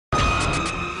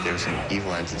there's an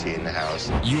evil entity in the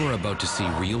house. You're about to see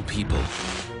real people.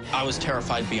 I was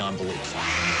terrified beyond belief.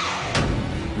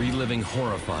 Reliving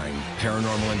horrifying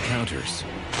paranormal encounters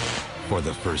for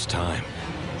the first time.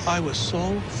 I was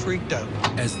so freaked out.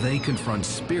 As they confront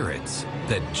spirits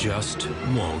that just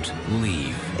won't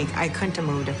leave. I couldn't have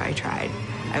moved if I tried.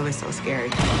 I was so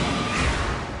scared.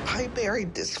 I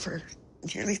buried this for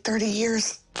nearly 30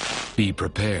 years. Be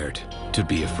prepared to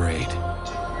be afraid.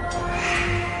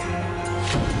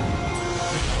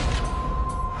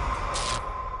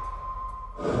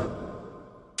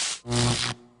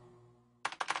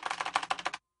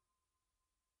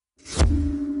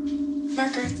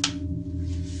 Marker.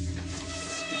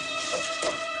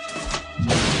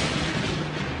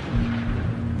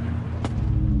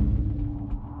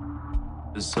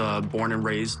 I was born and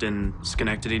raised in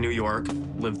Schenectady, New York.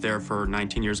 Lived there for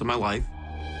 19 years of my life.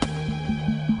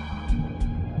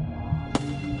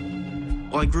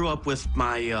 Well, I grew up with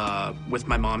my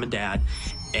mom and dad,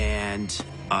 and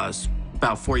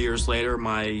about 4 years later,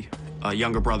 my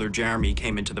younger brother Jeremy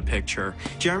came into the picture.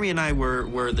 Jeremy and I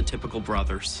were the typical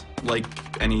brothers. Like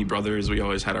any brothers, we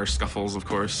always had our scuffles, of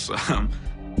course.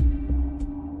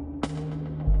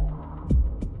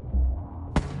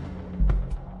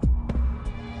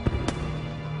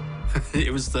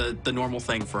 It was the normal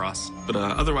thing for us. But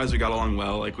otherwise, we got along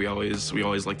well. Like we always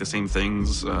liked the same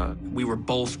things. We were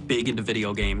both big into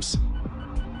video games.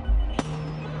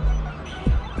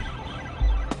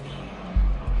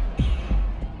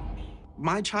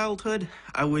 My childhood,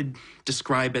 I would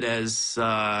describe it as,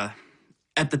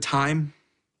 at the time,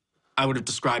 I would have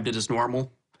described it as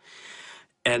normal.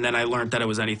 And then I learned that it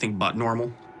was anything but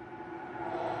normal.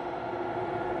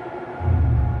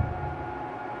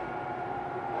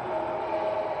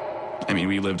 I mean,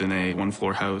 we lived in a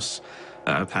one-floor house,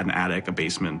 had an attic, a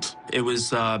basement. It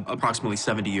was approximately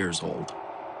 70 years old.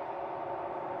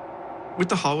 With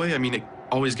the hallway, I mean, it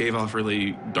always gave off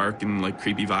really dark and like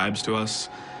creepy vibes to us.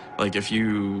 Like if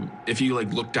you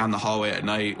like looked down the hallway at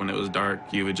night when it was dark,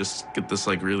 you would just get this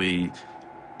like really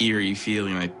eerie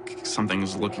feeling like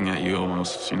something's looking at you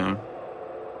almost, you know?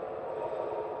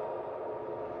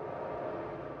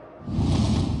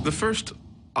 The first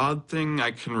odd thing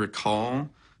I can recall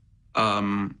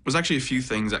was actually a few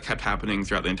things that kept happening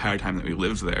throughout the entire time that we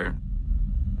lived there.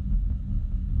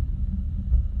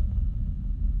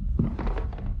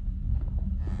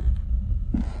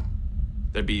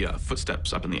 There'd be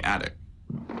footsteps up in the attic.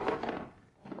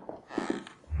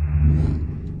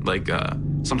 Like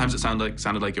sometimes it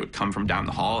sounded like it would come from down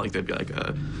the hall. Like there'd be like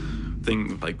a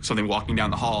thing, like something walking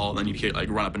down the hall, and then you'd hear it like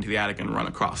run up into the attic and run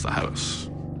across the house.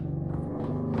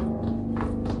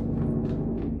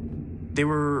 They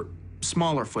were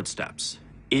smaller footsteps.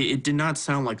 It did not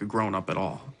sound like a grown-up at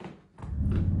all.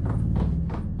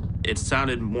 It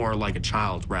sounded more like a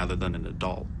child rather than an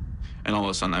adult. And all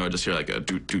of a sudden, I would just hear like a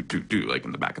doot, doot, doot, doot, like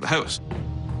in the back of the house.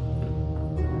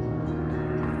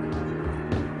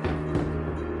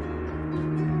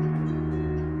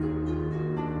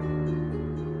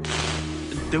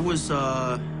 There was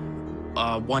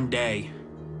one day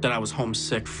that I was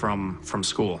homesick from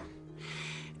school,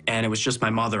 and it was just my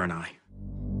mother and I.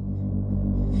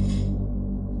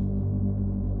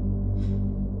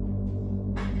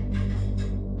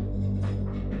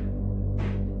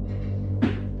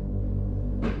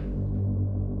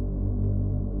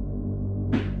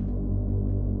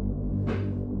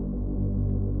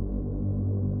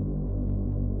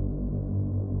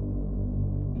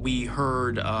 We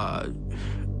heard,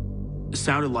 it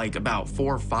sounded like about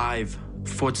 4 or 5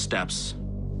 footsteps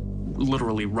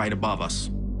literally right above us.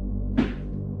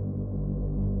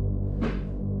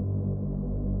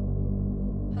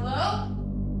 Hello?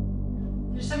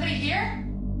 There's somebody here?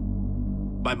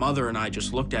 My mother and I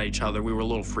just looked at each other. We were a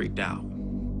little freaked out.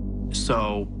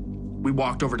 So we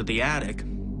walked over to the attic,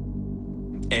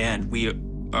 and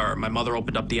my mother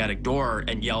opened up the attic door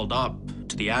and yelled up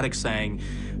to the attic saying,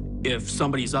 "If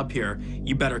somebody's up here,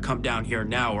 you better come down here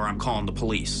now or I'm calling the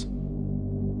police."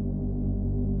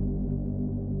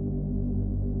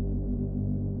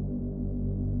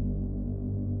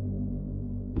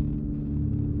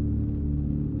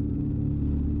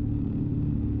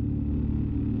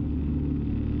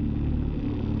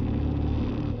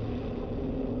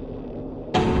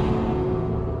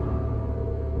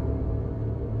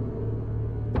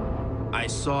 I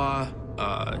saw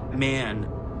a man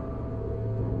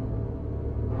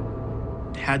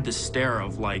had this stare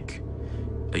of like,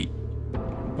 hey,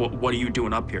 what are you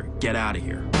doing up here? Get out of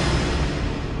here.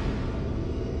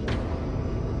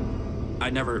 I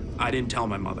didn't tell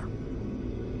my mother.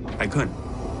 I couldn't.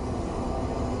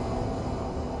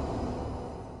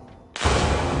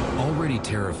 Already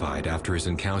terrified after his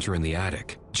encounter in the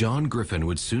attic, John Griffin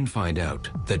would soon find out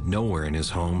that nowhere in his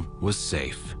home was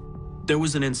safe. There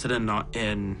was an incident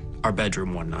in our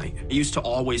bedroom one night. I used to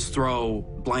always throw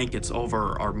blankets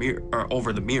over our mirror, or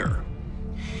over the mirror,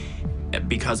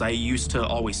 because I used to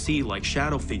always see like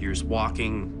shadow figures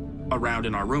walking around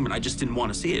in our room, and I just didn't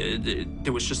want to see it.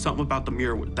 There was just something about the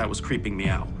mirror that was creeping me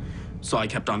out. So I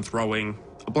kept on throwing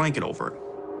a blanket over it.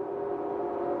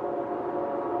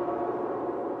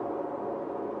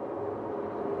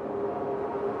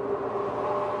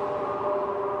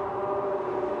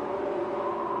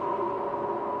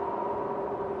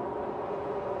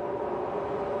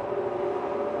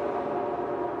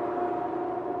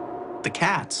 The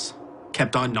cats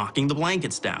kept on knocking the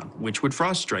blankets down, which would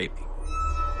frustrate me.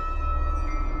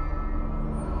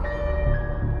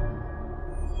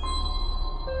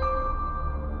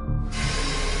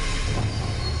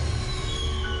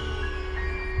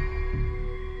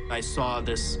 I saw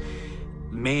this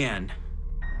man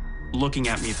looking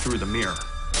at me through the mirror.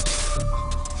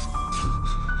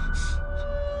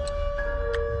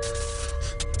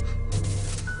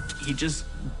 He just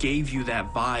gave you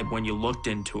that vibe when you looked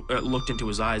into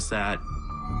his eyes that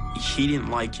he didn't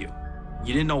like you.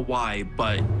 You didn't know why,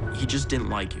 but he just didn't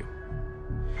like you.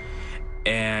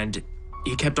 And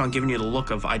he kept on giving you the look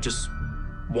of, I just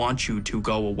want you to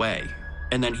go away.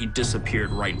 And then he disappeared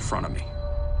right in front of me.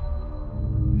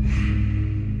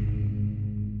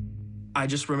 I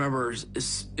just remember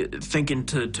thinking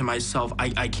to myself,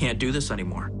 I can't do this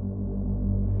anymore.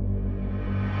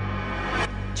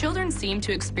 Children seem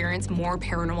to experience more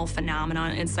paranormal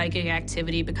phenomena and psychic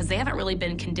activity because they haven't really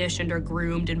been conditioned or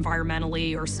groomed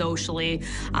environmentally or socially.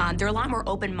 They're a lot more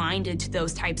open-minded to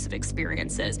those types of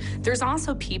experiences. There's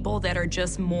also people that are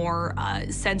just more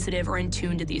sensitive or in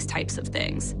tune to these types of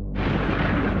things.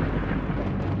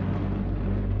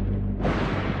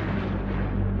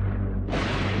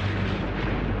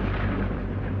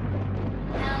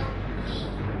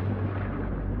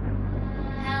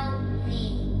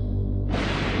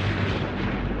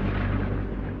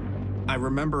 I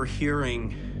remember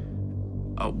hearing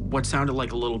what sounded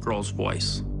like a little girl's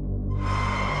voice.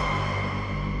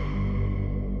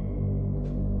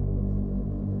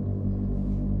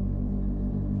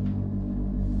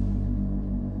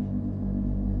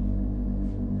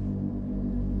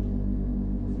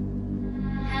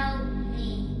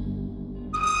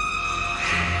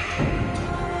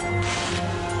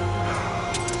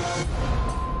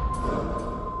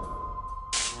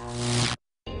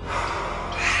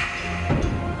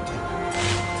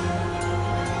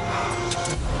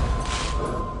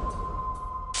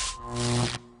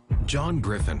 John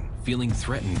Griffin, feeling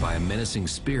threatened by a menacing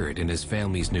spirit in his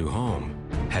family's new home,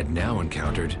 had now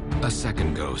encountered a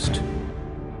second ghost.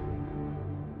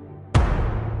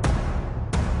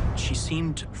 She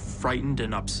seemed frightened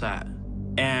and upset,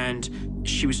 and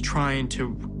she was trying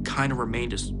to kind of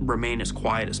remain as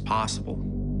quiet as possible.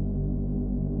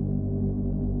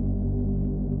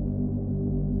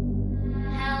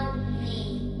 Help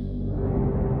me.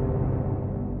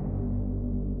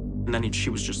 And then she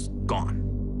was just gone.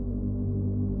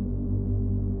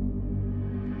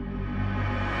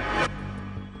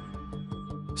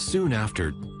 Soon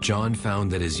after, John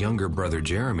found that his younger brother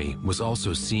Jeremy was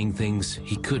also seeing things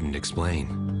he couldn't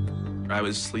explain. I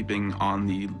was sleeping on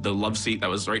the love seat that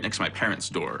was right next to my parents'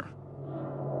 door.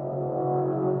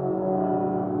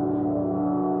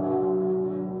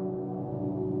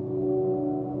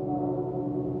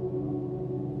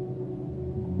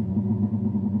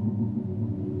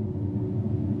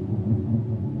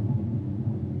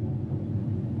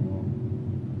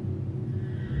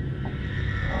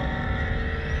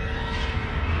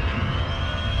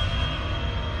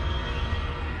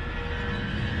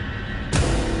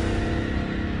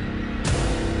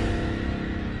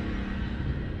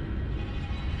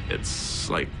 It's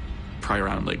like probably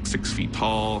around like 6 feet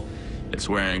tall. It's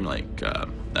wearing like a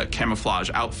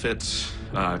camouflage outfit,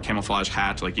 camouflage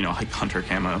hat, like, you know, like hunter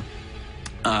camo,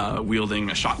 wielding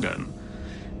a shotgun.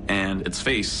 And its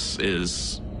face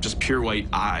is just pure white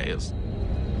eyes.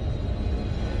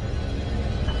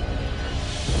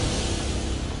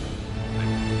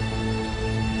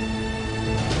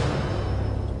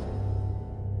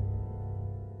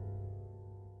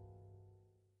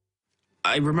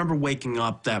 I remember waking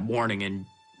up that morning and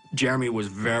Jeremy was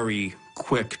very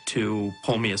quick to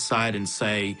pull me aside and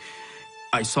say,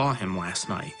 I saw him last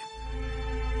night.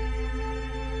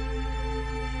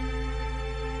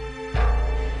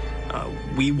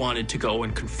 We wanted to go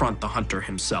and confront the hunter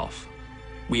himself.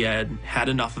 We had had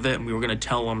enough of it and we were going to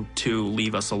tell him to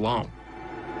leave us alone.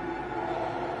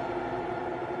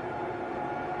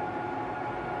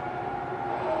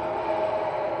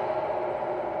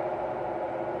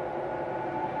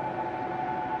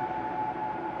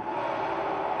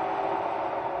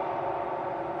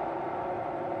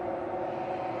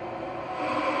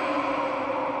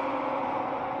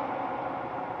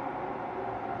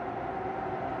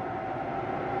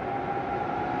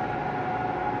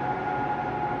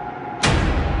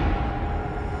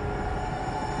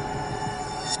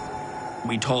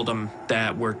 told him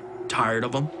that we're tired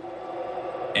of him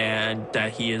and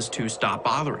that he is to stop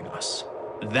bothering us.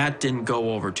 That didn't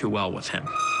go over too well with him.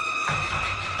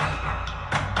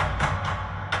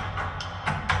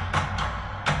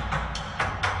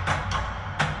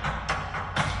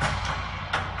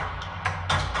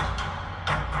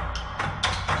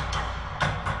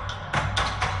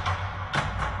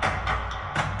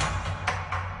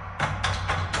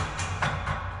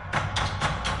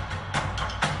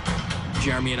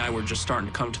 Jeremy and I were just starting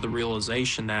to come to the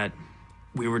realization that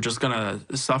we were just gonna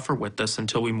suffer with this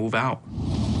until we move out.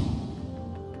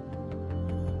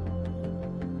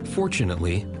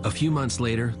 Fortunately, a few months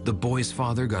later, the boy's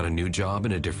father got a new job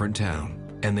in a different town,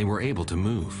 and they were able to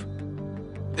move.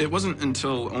 It wasn't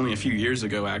until only a few years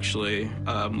ago, actually,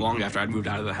 long after I'd moved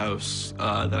out of the house,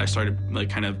 that I started like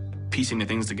kind of piecing the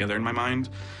things together in my mind.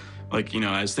 Like, you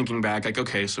know, I was thinking back, like,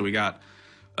 okay, so we got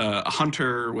a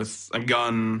hunter with a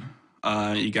gun.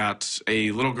 You got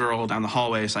a little girl down the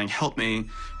hallway saying, "Help me,"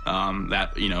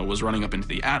 that, you know, was running up into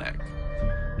the attic.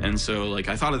 And so, like,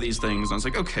 I thought of these things, and I was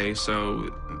like, okay,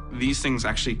 so these things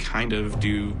actually kind of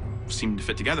do seem to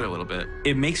fit together a little bit.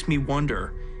 It makes me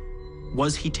wonder,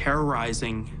 was he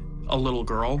terrorizing a little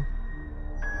girl?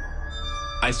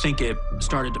 I think it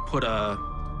started to put a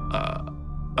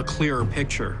clearer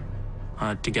picture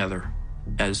together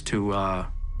as to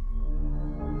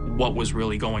what was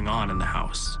really going on in the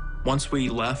house. Once we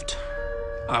left,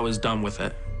 I was done with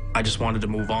it. I just wanted to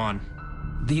move on.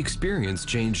 The experience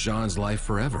changed John's life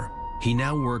forever. He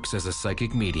now works as a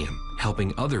psychic medium,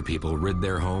 helping other people rid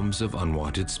their homes of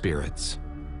unwanted spirits.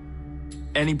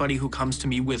 Anybody who comes to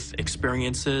me with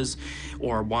experiences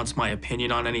or wants my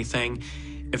opinion on anything,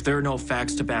 if there are no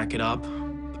facts to back it up,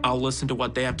 I'll listen to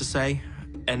what they have to say,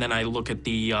 and then I look at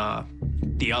the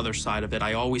other side of it.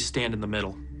 I always stand in the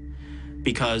middle,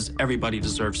 because everybody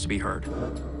deserves to be heard.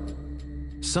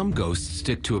 Some ghosts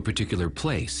stick to a particular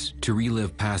place to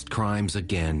relive past crimes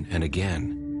again and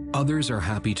again. Others are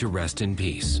happy to rest in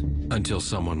peace until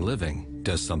someone living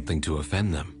does something to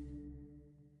offend them.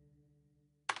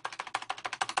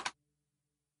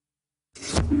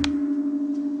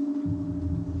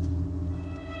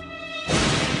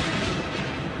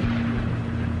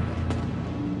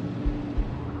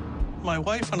 My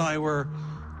wife and I were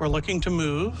looking to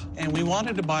move, and we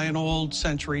wanted to buy an old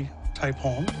century type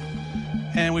home.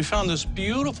 And we found this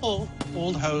beautiful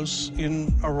old house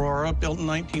in Aurora, built in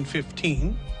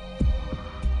 1915.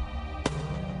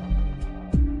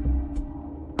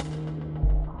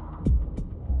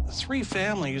 Three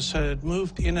families had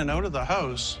moved in and out of the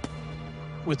house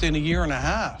within a year and a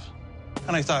half.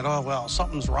 And I thought, oh, well,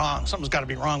 something's wrong. Something's got to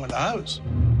be wrong with the house.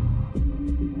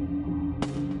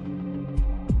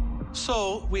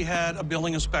 So we had a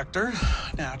building inspector,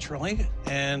 naturally,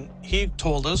 and he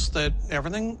told us that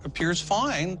everything appears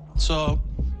fine. So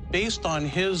based on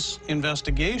his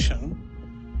investigation,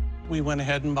 we went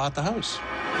ahead and bought the house.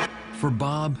 For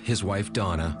Bob, his wife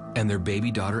Donna, and their baby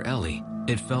daughter Ellie,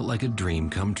 it felt like a dream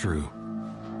come true.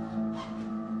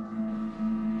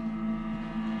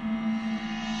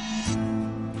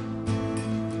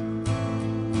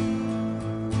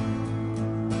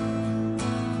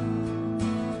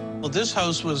 Well, this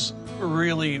house was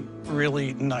really,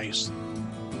 really nice.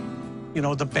 You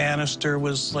know, the banister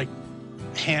was like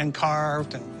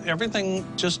hand-carved, and everything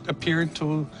just appeared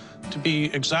to be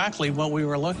exactly what we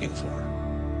were looking for.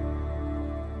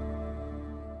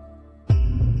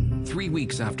 3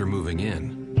 weeks after moving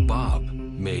in, Bob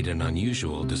made an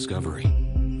unusual discovery.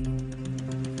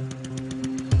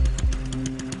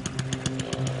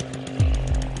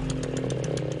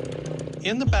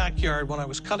 In the backyard, when I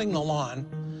was cutting the lawn,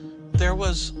 there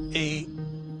was a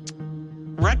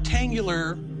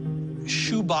rectangular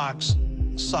shoebox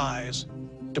size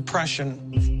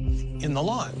depression in the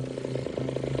lawn.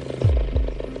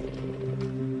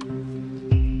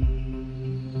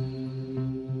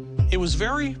 It was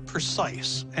very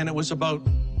precise, and it was about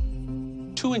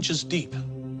 2 inches deep.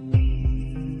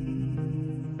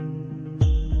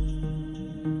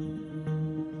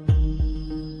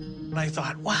 And I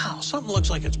thought, wow, something looks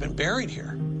like it's been buried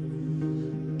here.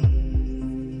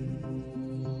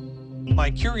 My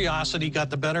curiosity got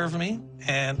the better of me,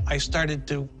 and I started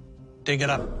to dig it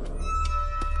up.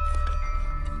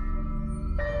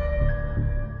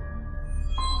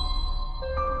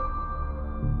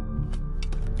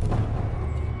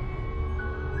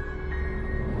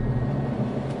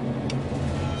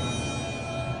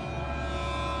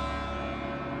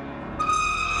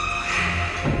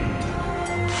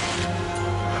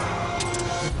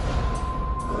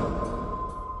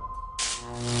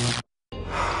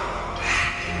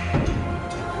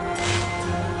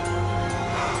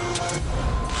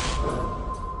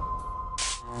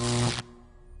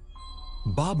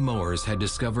 Bob Mowers had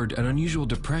discovered an unusual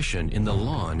depression in the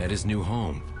lawn at his new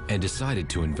home and decided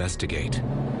to investigate.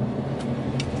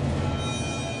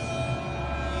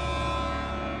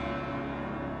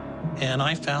 And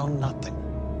I found nothing.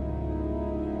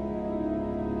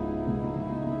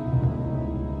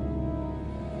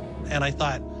 And I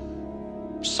thought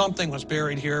something was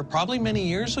buried here probably many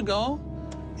years ago,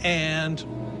 and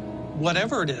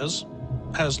whatever it is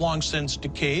has long since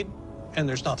decayed, and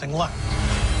there's nothing left.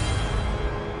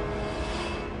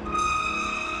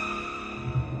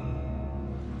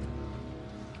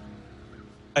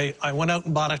 I went out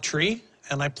and bought a tree,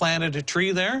 and I planted a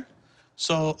tree there,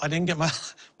 so I didn't get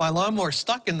my lawnmower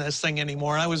stuck in this thing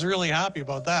anymore. I was really happy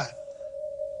about that.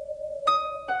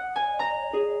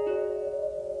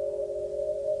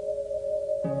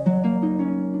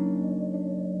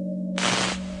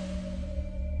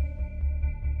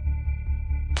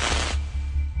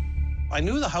 I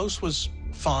knew the house was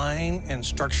fine and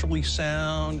structurally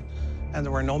sound, and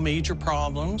there were no major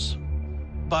problems,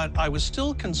 but I was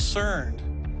still concerned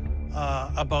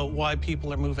about why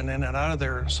people are moving in and out of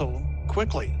there so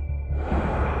quickly.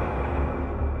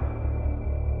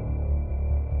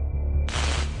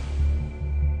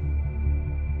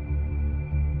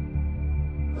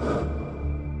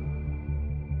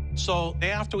 So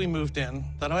after we moved in,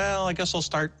 I thought, well, I guess I'll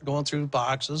start going through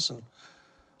boxes and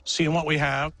seeing what we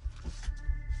have.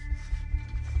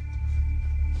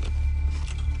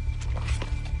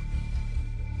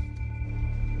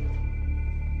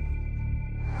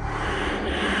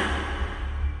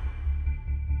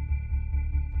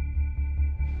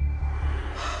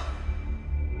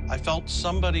 I felt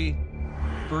somebody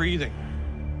breathing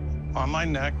on my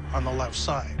neck on the left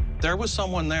side. There was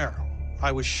someone there.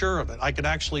 I was sure of it. I could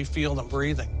actually feel them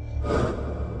breathing.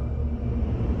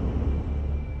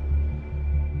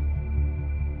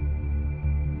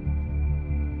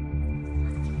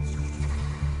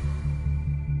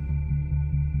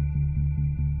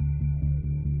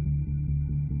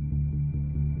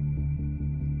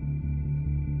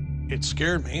 It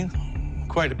scared me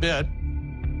quite a bit.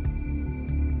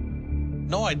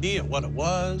 No idea what it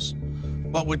was,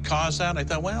 what would cause that. I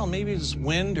thought, well, maybe it's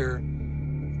wind or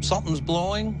something's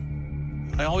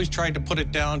blowing. I always tried to put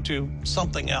it down to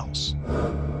something else.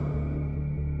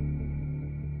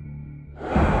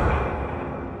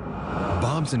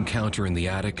 Bob's encounter in the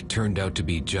attic turned out to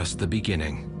be just the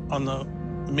beginning. On the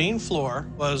main floor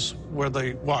was where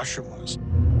the washroom was.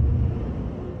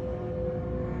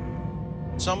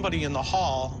 Somebody in the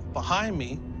hall behind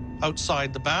me,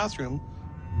 outside the bathroom,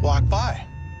 walked by.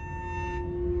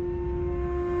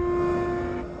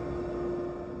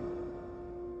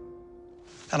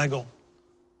 And I go,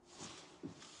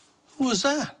 who is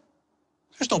that?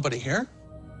 There's nobody here.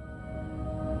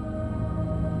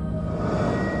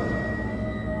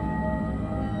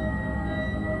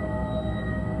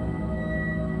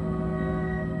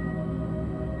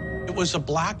 It was a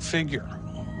black figure.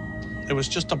 It was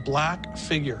just a black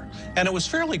figure. And it was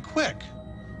fairly quick.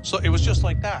 So it was just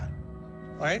like that,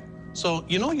 right? So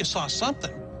you know you saw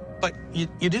something, but you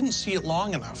didn't see it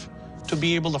long enough to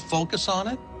be able to focus on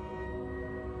it.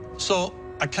 So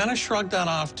I kind of shrugged that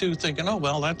off too, thinking, oh,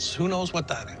 well, who knows what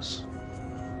that is.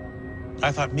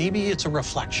 I thought maybe it's a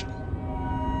reflection.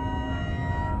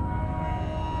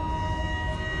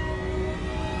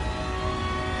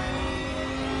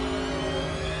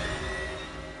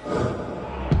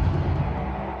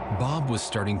 Bob was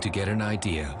starting to get an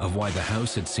idea of why the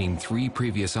house had seen 3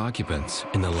 previous occupants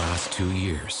in the last 2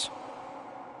 years.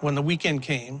 When the weekend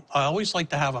came, I always liked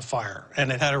to have a fire,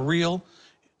 and it had a real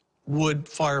wood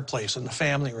fireplace in the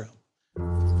family room.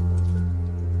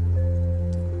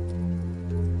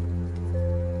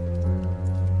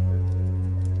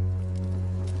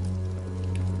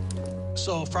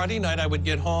 So Friday night I would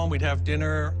get home, we'd have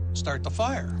dinner, start the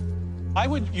fire. I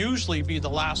would usually be the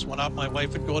last one up. My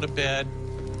wife would go to bed,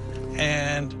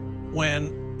 and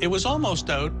when it was almost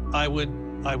out, I would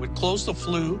close the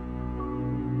flue,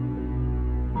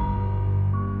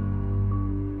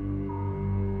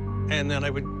 and then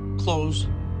I would close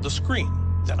the screen.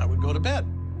 Then I would go to bed.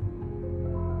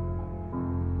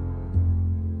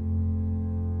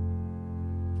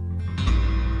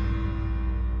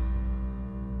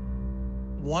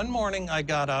 One morning I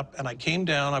got up and I came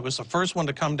down. I was the first one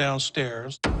to come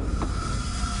downstairs.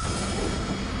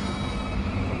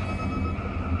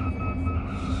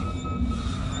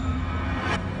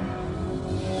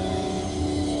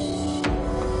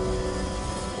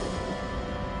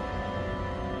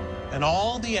 And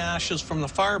all the ashes from the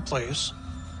fireplace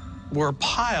were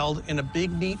piled in a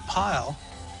big, neat pile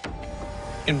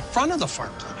in front of the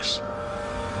fireplace.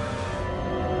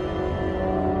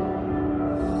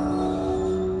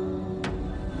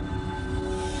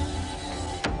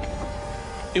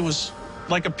 It was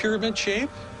like a pyramid shape.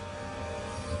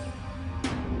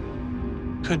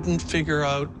 Couldn't figure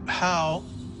out how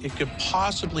it could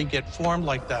possibly get formed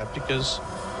like that, because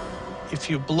if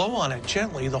you blow on it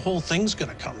gently, the whole thing's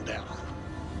gonna come down.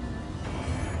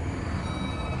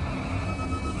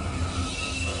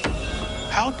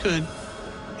 How could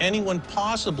anyone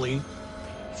possibly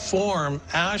form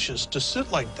ashes to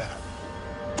sit like that?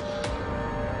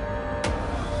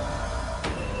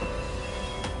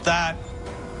 That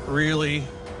really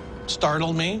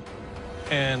startled me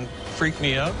and freaked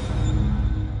me out.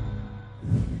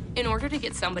 In order to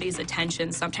get somebody's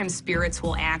attention, sometimes spirits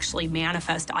will actually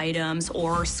manifest items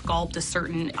or sculpt a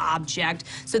certain object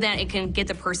so that it can get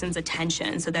the person's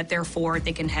attention, so that therefore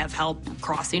they can have help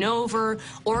crossing over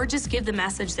or just give the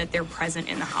message that they're present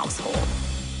in the household.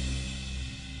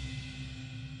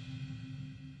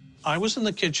 I was in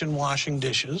the kitchen washing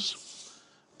dishes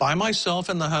by myself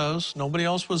in the house. Nobody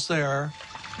else was there.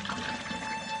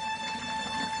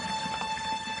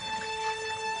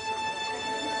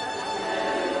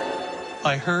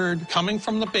 I heard, coming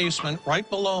from the basement right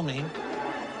below me,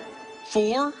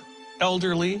 4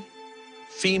 elderly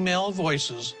female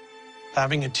voices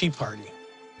having a tea party.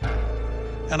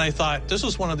 And I thought, this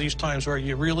is one of these times where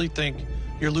you really think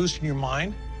you're losing your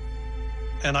mind.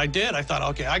 And I did. I thought,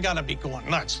 okay, I gotta be going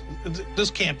nuts. This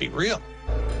can't be real.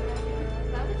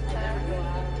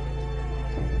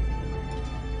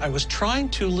 I was trying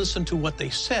to listen to what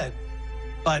they said,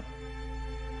 but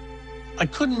I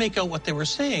couldn't make out what they were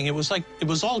saying. It was like, it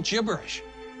was all gibberish.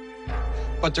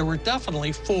 But there were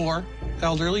definitely 4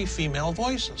 elderly female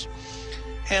voices.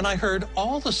 And I heard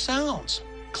all the sounds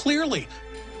clearly.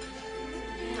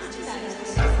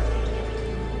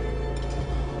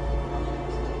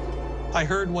 I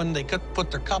heard when they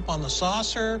put their cup on the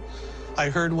saucer. I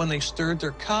heard when they stirred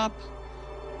their cup.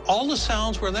 All the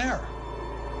sounds were there.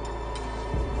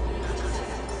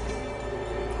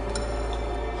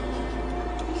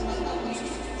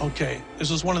 Okay,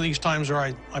 this is one of these times where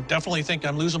I definitely think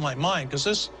I'm losing my mind,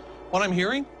 because what I'm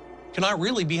hearing cannot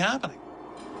really be happening.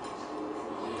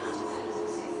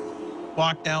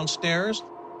 Walk downstairs.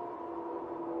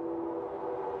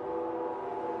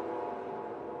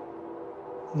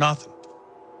 Nothing.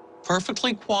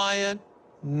 Perfectly quiet.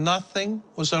 Nothing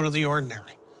was out of the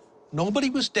ordinary. Nobody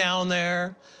was down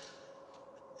there,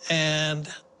 and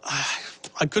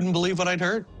I couldn't believe what I'd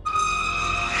heard.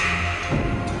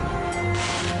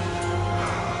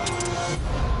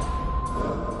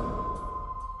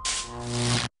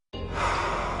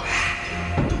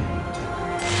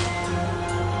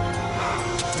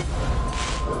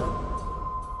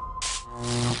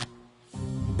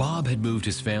 Bob had moved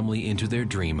his family into their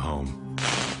dream home.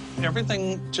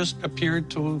 Everything just appeared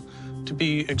to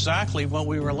be exactly what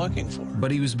we were looking for. But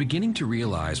he was beginning to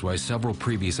realize why several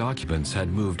previous occupants had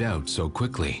moved out so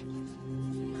quickly.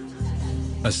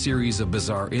 A series of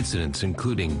bizarre incidents,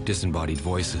 including disembodied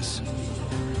voices,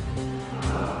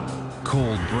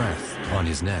 cold breath on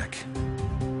his neck,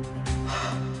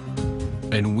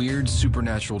 and weird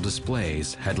supernatural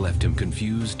displays had left him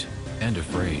confused and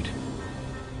afraid.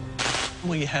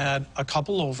 We had a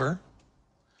couple over,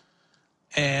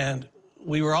 and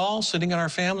we were all sitting in our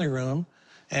family room,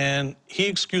 and he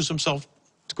excused himself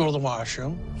to go to the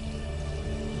washroom.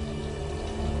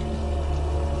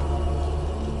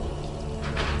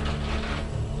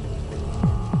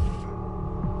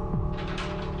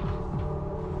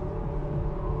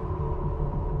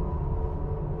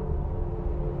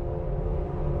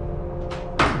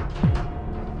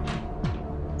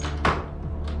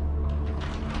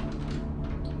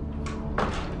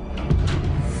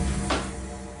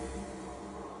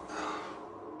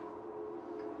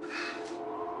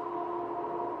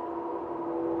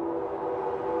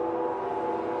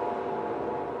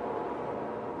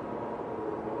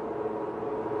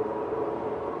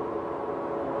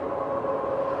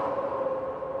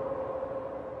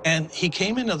 And he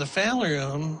came into the family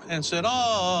room and said,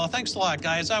 "Oh, thanks a lot,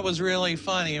 guys. That was really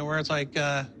funny." And we're like,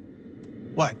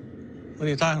 what? What are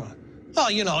you talking about? "Oh,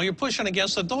 you know, you're pushing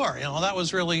against the door. You know, that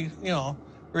was really,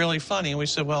 really funny." And we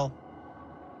said, "Well,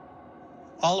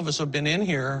 all of us have been in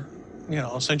here,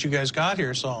 since you guys got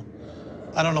here, so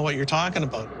I don't know what you're talking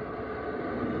about."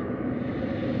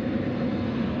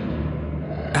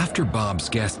 After Bob's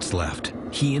guests left,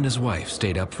 he and his wife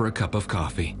stayed up for a cup of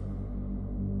coffee.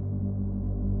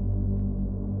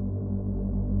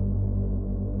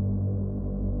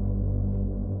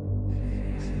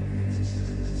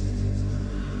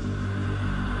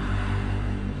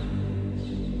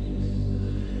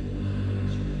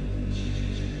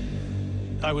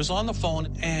 I was on the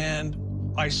phone, and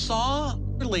I saw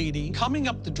a lady coming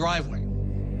up the driveway.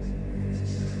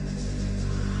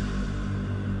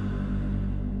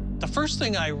 first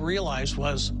thing I realized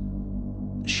was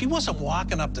she wasn't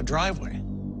walking up the driveway.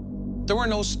 There were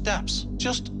no steps,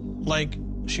 just like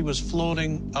she was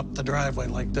floating up the driveway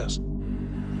like this.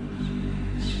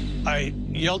 I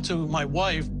yelled to my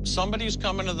wife, "Somebody's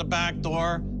coming to the back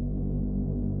door."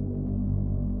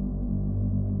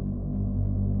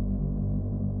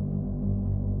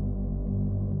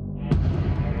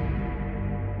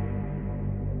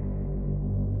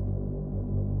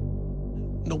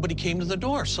 Nobody came to the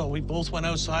door, so we both went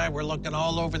outside. We're looking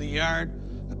all over the yard.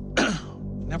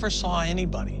 Never saw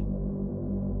anybody.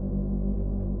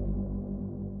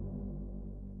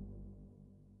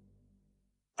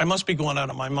 I must be going out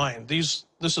of my mind. This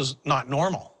is not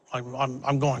normal.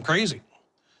 I'm going crazy.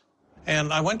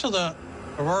 And I went to the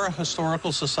Aurora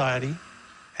Historical Society,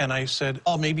 and I said,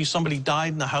 "Oh, maybe somebody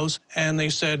died in the house." And they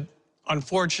said,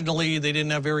 unfortunately, they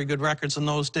didn't have very good records in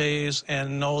those days,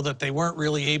 and know that they weren't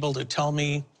really able to tell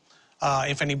me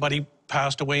if anybody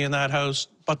passed away in that house.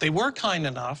 But they were kind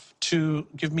enough to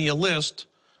give me a list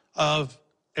of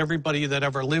everybody that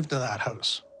ever lived in that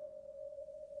house.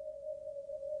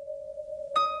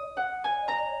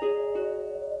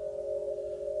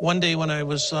 One day when I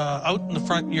was out in the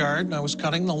front yard and I was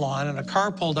cutting the lawn, and a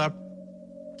car pulled up,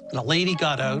 and a lady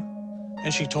got out,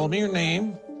 and she told me her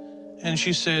name, and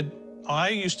she said, "I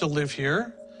used to live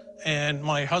here, and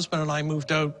my husband and I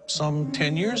moved out some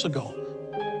 10 years ago."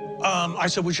 I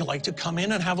said, "Would you like to come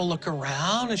in and have a look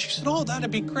around?" And she said, "Oh,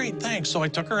 that'd be great, thanks." So I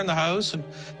took her in the house, and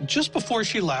just before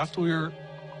she left, we were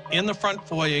in the front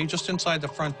foyer, just inside the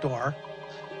front door.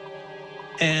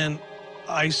 And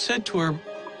I said to her,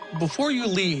 "Before you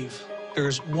leave,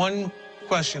 there's one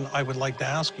question I would like to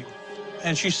ask you."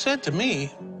 And she said to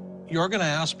me, "You're going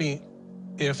to ask me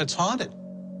if it's haunted."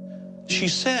 She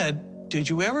said, "Did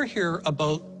you ever hear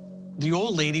about the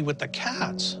old lady with the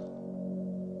cats?"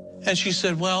 And she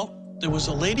said, "Well, there was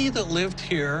a lady that lived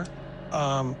here.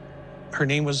 Her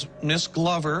name was Miss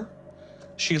Glover.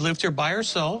 She lived here by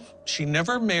herself. She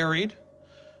never married,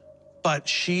 but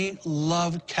she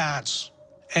loved cats.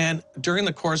 And during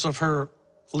the course of her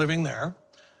living there,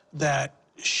 that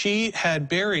she had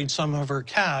buried some of her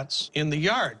cats in the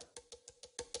yard."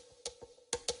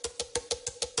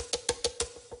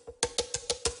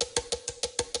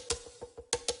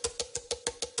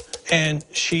 And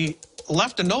she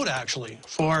left a note, actually,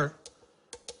 for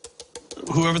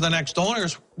whoever the next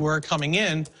owners were coming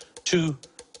in, to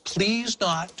please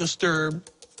not disturb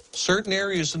certain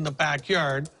areas in the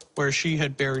backyard where she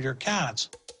had buried her cats.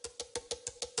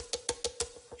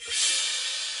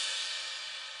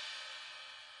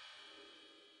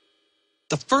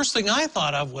 The first thing I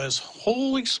thought of was,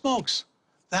 holy smokes,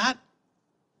 that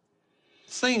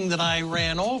thing that I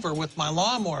ran over with my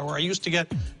lawnmower, where I used to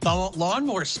get the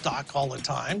lawnmower stuck all the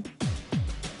time,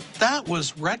 that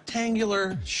was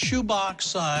rectangular, shoebox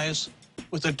size,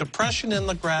 with a depression in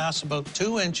the grass about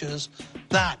 2 inches.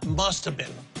 That must have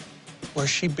been where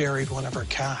she buried one of her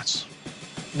cats.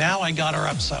 Now I got her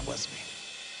upset with me.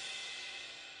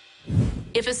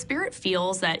 If a spirit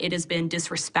feels that it has been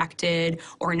disrespected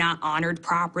or not honored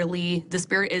properly, the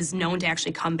spirit is known to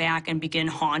actually come back and begin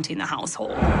haunting the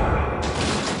household.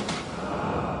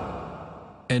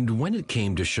 And when it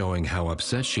came to showing how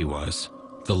upset she was,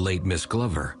 the late Miss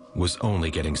Glover was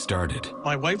only getting started.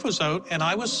 My wife was out, and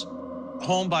I was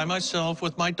home by myself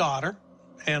with my daughter,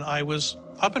 and I was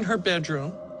up in her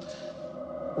bedroom,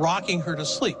 rocking her to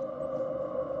sleep.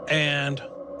 And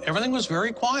everything was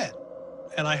very quiet.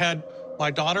 And I had my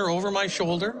daughter over my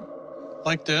shoulder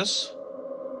like this,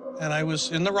 and I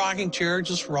was in the rocking chair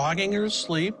just rocking her to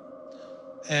sleep,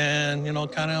 and, you know,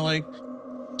 kind of like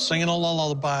singing a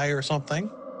lullaby or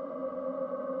something.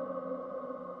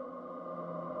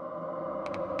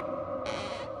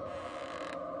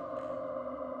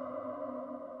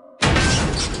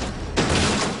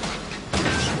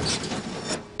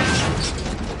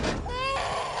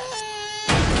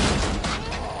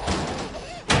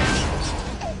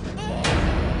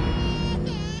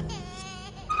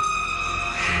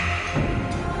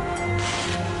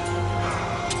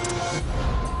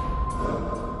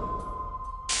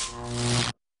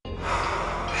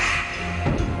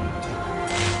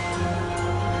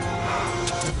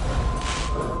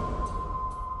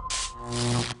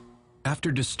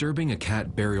 After disturbing a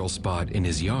cat burial spot in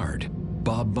his yard,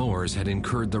 Bob Bowers had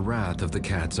incurred the wrath of the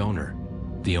cat's owner.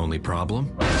 The only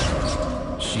problem?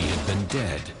 She had been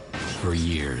dead for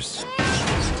years.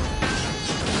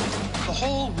 The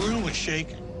whole room was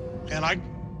shaking, and I,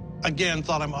 again,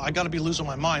 thought, I got to be losing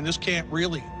my mind. This can't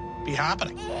really be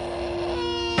happening.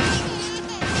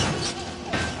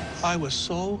 I was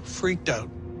so freaked out,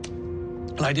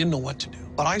 and I didn't know what to do.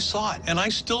 But I saw it, and I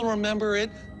still remember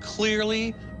it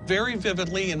clearly, very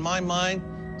vividly in my mind,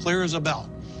 clear as a bell.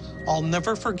 I'll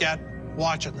never forget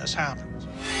watching this happen.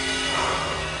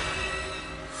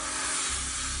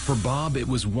 For Bob, it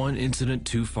was one incident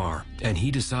too far, and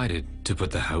he decided to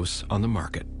put the house on the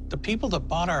market. The people that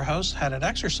bought our house had it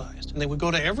exorcised, and they would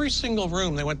go to every single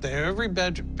room. They went to every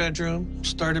bedroom,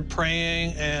 started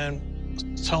praying and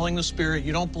telling the spirit,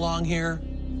 you don't belong here.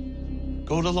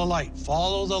 Go to the light,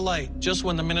 follow the light. Just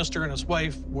when the minister and his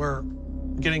wife were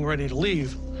getting ready to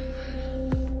leave,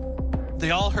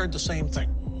 they all heard the same thing.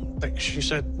 She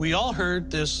said, we all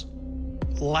heard this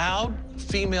loud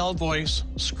female voice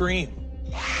scream.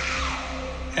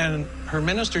 And her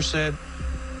minister said,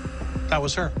 that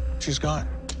was her. She's gone.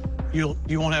 You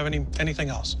won't have anything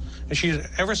else. And she,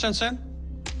 ever since then,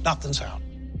 nothing's happened.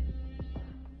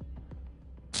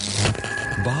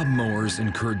 Bob Mowers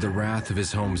incurred the wrath of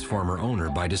his home's former owner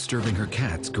by disturbing her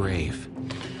cat's grave.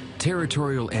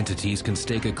 Territorial entities can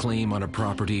stake a claim on a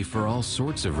property for all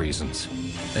sorts of reasons,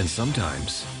 and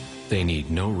sometimes they need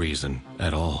no reason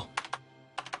at all.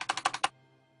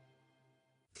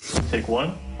 Take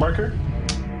one, marker.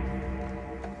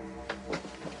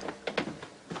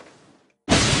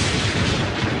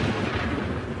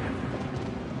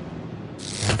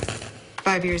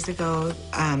 Five years ago,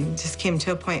 just came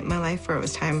to a point in my life where it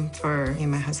was time for me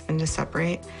and my husband to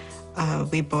separate.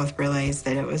 We both realized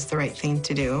that it was the right thing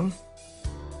to do.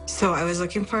 So I was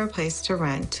looking for a place to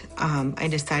rent. I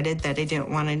decided that I didn't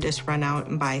want to just run out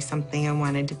and buy something. I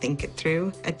wanted to think it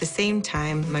through. At the same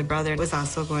time, my brother was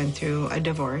also going through a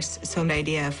divorce, so the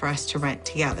idea for us to rent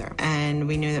together. And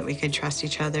we knew that we could trust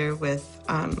each other with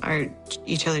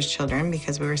each other's children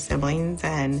because we were siblings,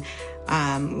 and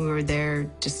we were there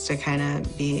just to kind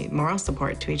of be moral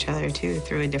support to each other too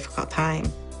through a difficult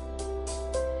time.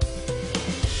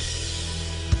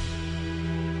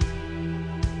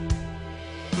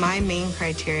 My main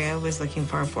criteria was looking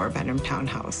for a 4-bedroom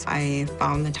townhouse. I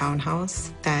found the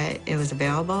townhouse that it was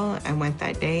available. I went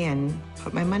that day and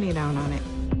put my money down on it.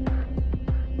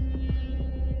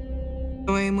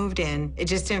 When we moved in, it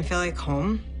just didn't feel like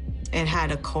home. It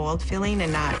had a cold feeling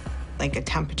and not like a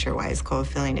temperature-wise cold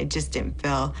feeling. It just didn't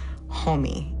feel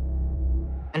homey.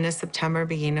 End of September,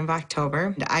 beginning of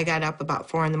October, I got up about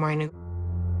 4 in the morning.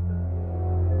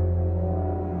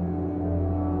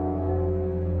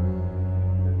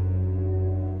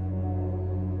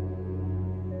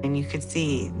 And you could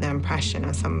see the impression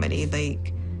of somebody,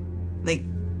 like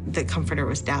the comforter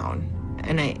was down.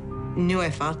 And I knew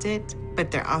I felt it, but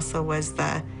there also was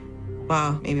the,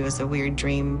 well, maybe it was a weird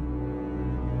dream.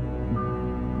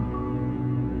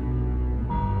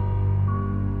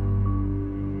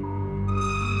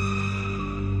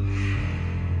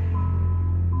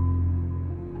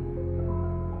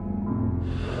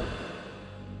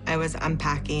 I was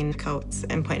unpacking coats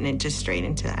and putting it just straight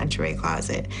into the entryway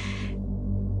closet.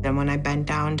 And when I bent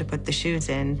down to put the shoes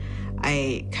in,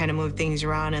 I kind of moved things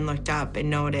around and looked up and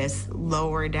noticed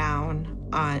lower down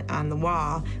on the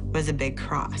wall was a big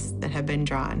cross that had been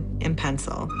drawn in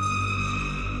pencil.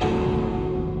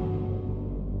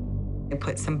 I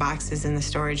put some boxes in the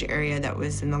storage area that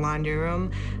was in the laundry room.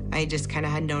 I just kind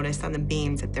of had noticed on the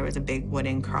beams that there was a big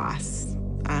wooden cross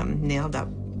nailed up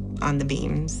on the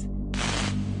beams.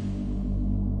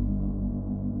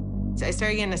 So I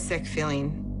started getting a sick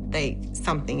feeling, like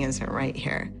something isn't right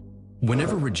here.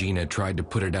 Whenever Regina tried to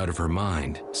put it out of her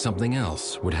mind, something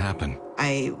else would happen.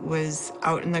 I was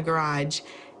out in the garage,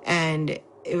 and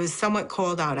it was somewhat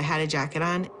cold out. I had a jacket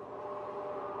on.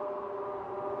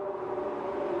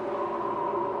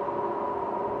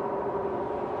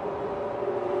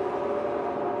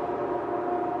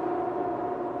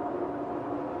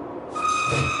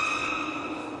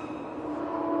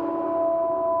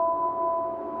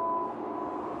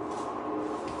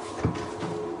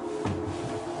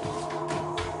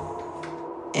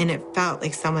 And it felt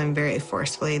like someone very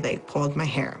forcefully pulled my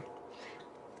hair.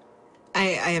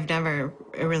 I have never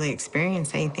really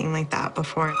experienced anything like that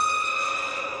before.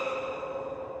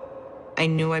 I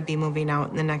knew I'd be moving out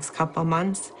in the next couple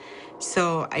months,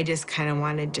 so I just kind of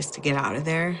wanted just to get out of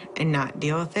there and not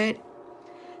deal with it.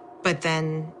 But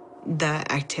then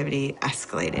the activity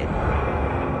escalated.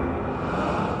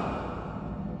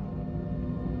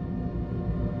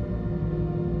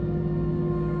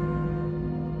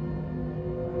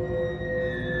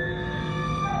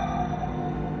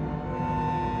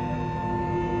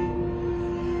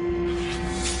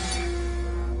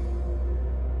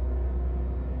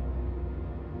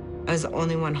 I was the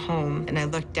only one home, and I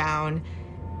looked down,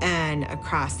 and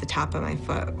across the top of my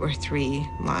foot were 3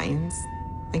 lines.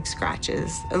 like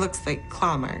scratches. It looks like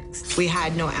claw marks. We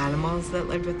had no animals that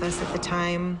lived with us at the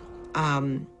time.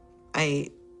 I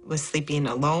was sleeping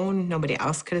alone. Nobody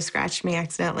else could have scratched me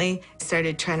accidentally. I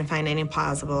started trying to find any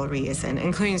plausible reason,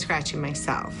 including scratching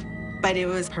myself. But it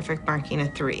was perfect marking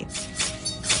a 3.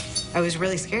 I was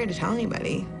really scared to tell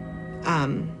anybody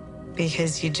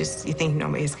because you think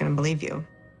nobody's going to believe you.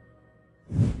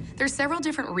 There's several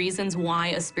different reasons why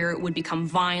a spirit would become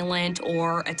violent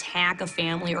or attack a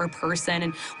family or a person,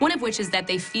 and one of which is that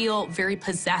they feel very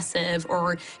possessive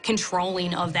or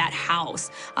controlling of that house.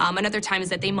 Another time is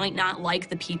that they might not like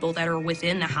the people that are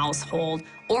within the household,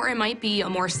 or it might be a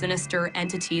more sinister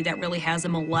entity that really has a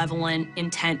malevolent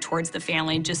intent towards the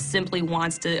family and just simply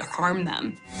wants to harm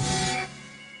them.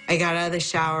 I got out of the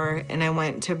shower and I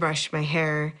went to brush my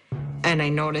hair and I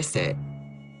noticed it.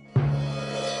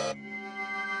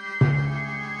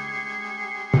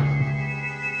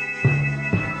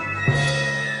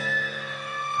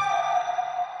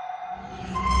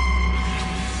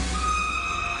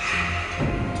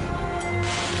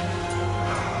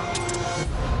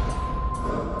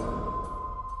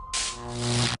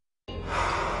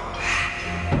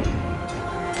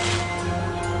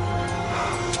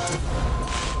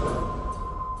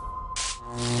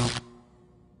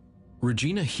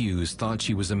 Regina Hughes thought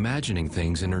she was imagining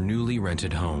things in her newly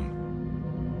rented home.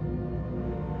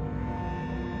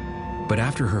 But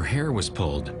after her hair was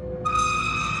pulled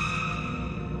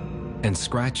and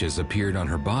scratches appeared on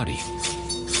her body,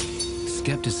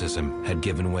 skepticism had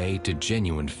given way to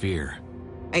genuine fear.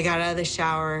 I got out of the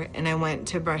shower and I went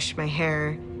to brush my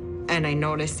hair and I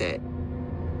noticed it.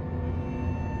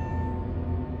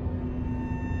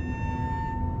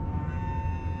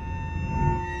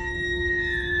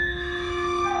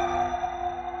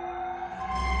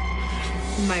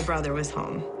 My brother was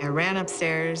home. I ran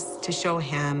upstairs to show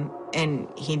him, and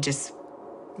he just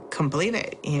couldn't believe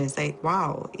it. He was like,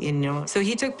 wow, you know. So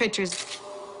he took pictures.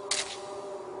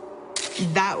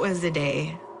 That was the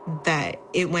day that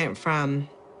it went from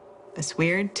it's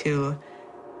weird to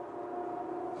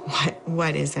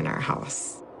what is in our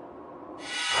house.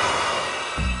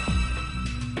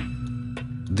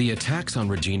 The attacks on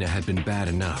Regina had been bad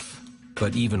enough,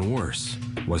 but even worse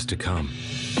was to come.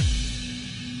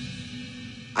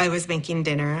 I was making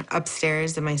dinner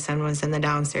upstairs and my son was in the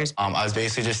downstairs. I was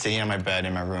basically just sitting on my bed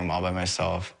in my room all by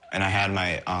myself, and I had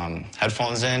my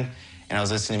headphones in and I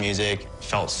was listening to music.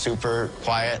 Felt super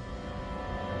quiet.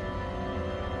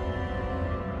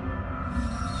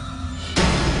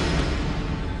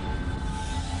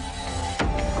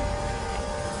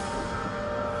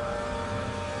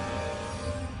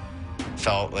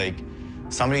 Felt like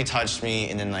somebody touched me,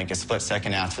 and then like a split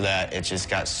second after that, it just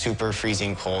got super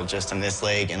freezing cold just on this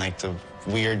leg, and like the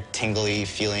weird tingly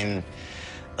feeling,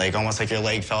 like almost like your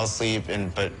leg fell asleep,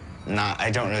 but not, I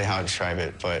don't really know how to describe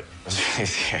it, but it was really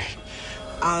scary.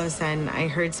 All of a sudden, I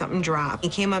heard something drop. He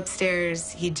came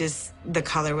upstairs, the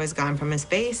color was gone from his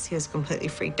face. He was completely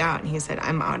freaked out, and he said,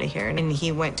 I'm out of here. And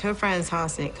he went to a friend's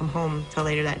house and didn't come home till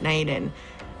later that night, and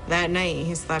that night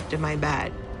he slept in my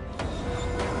bed.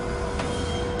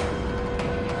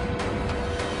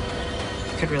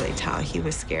 Could really tell he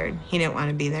was scared. He didn't want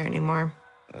to be there anymore.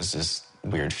 It was just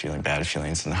weird feeling, bad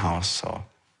feelings in the house,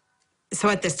 So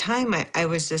at this time, I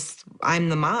was just, I'm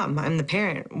the mom, I'm the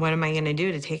parent. What am I going to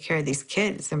do to take care of these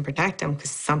kids and protect them? Because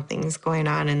something's going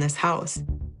on in this house.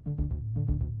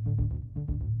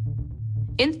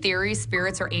 In theory,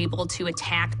 spirits are able to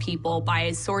attack people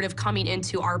by sort of coming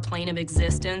into our plane of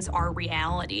existence, our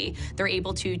reality. They're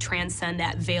able to transcend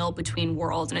that veil between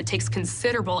worlds, and it takes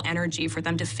considerable energy for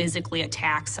them to physically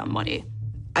attack somebody.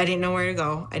 I didn't know where to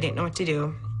go. I didn't know what to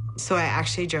do. So I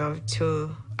actually drove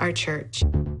to our church.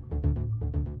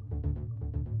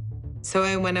 So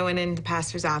I went into the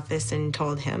pastor's office and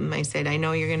told him, I said, I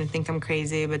know you're going to think I'm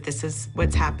crazy, but this is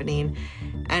what's happening.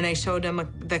 And I showed him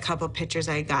the couple pictures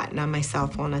I had gotten on my cell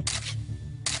phone.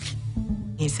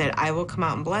 He said, I will come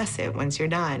out and bless it once you're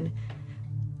done.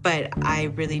 But I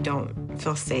really don't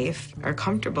feel safe or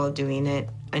comfortable doing it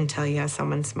until you have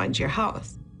someone smudge your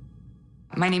house.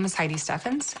 My name is Heidi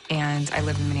Steffens, and I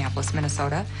live in Minneapolis,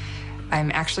 Minnesota.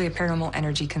 I'm actually a paranormal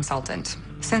energy consultant.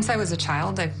 Since I was a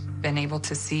child, I've been able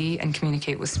to see and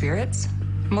communicate with spirits.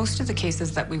 Most of the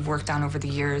cases that we've worked on over the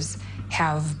years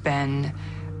have been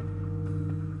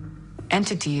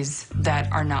entities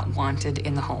that are not wanted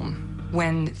in the home.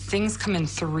 When things come in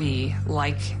 3,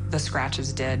 like the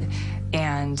scratches did,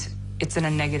 and it's in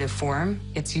a negative form,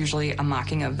 it's usually a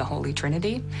mocking of the Holy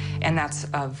Trinity, and that's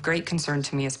of great concern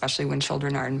to me, especially when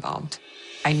children are involved.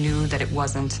 I knew that it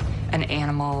wasn't an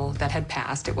animal that had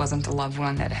passed. It wasn't a loved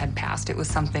one that had passed. It was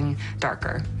something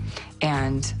darker.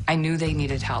 And I knew they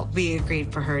needed help. We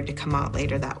agreed for her to come out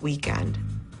later that weekend.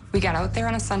 We got out there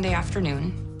on a Sunday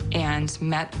afternoon and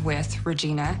met with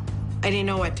Regina. I didn't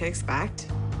know what to expect,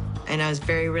 and I was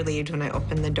very relieved when I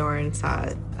opened the door and saw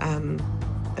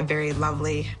a very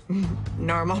lovely,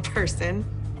 normal person.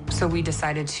 So we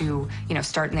decided to,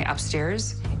 start in the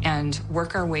upstairs and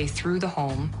work our way through the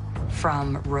home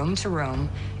from room to room,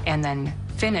 and then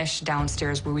finish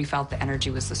downstairs where we felt the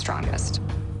energy was the strongest.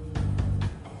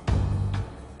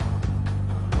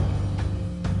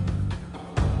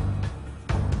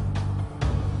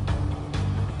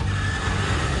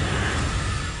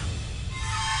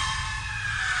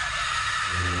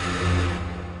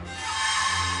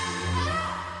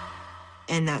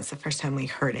 And that's the first time we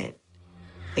heard it.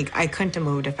 Like, I couldn't have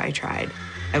moved if I tried.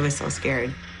 I was so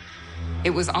scared. It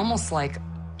was almost like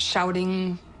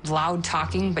shouting, loud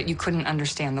talking, but you couldn't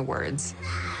understand the words.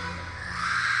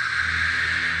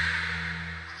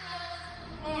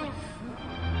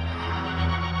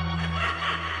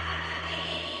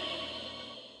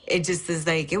 It just is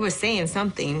like, it was saying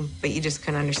something, but you just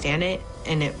couldn't understand it.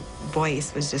 And its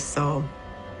voice was just so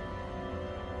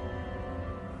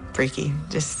freaky,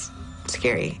 just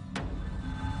scary.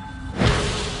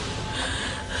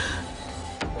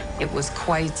 It was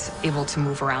quite able to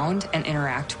move around and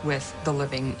interact with the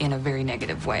living in a very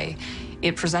negative way.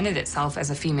 It presented itself as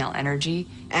a female energy.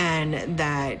 And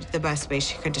that the best way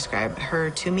she could describe her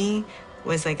to me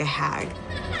was like a hag.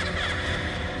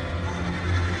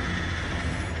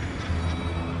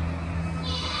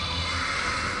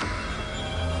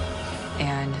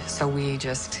 And so we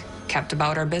just kept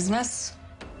about our business,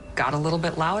 got a little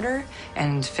bit louder,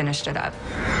 and finished it up.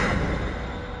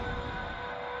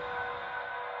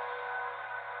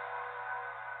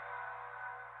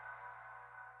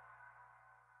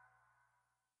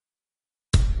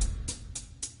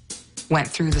 Went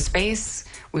through the space,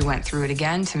 we went through it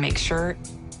again to make sure.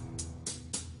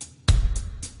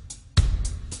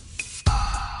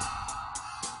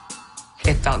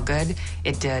 It felt good,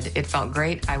 it did, it felt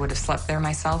great. I would have slept there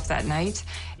myself that night,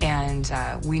 and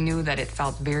we knew that it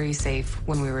felt very safe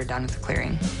when we were done with the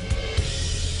clearing.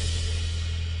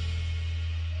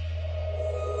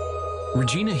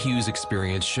 Regina Hughes'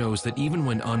 experience shows that even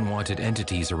when unwanted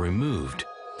entities are removed,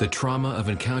 the trauma of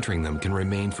encountering them can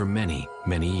remain for many,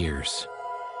 many years.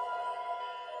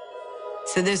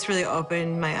 So this really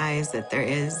opened my eyes that there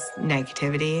is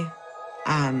negativity.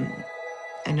 I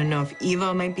don't know if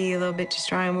evil might be a little bit too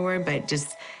strong of a word, but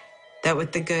just that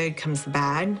with the good comes the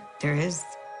bad. There is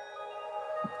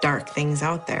dark things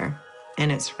out there,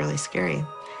 and it's really scary.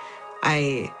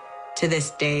 I, to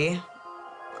this day,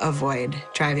 avoid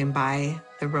driving by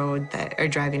the road or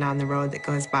driving on the road that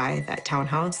goes by that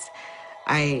townhouse.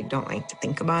 I don't like to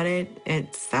think about it.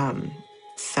 It's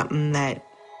something that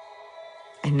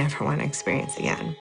I never want to experience again.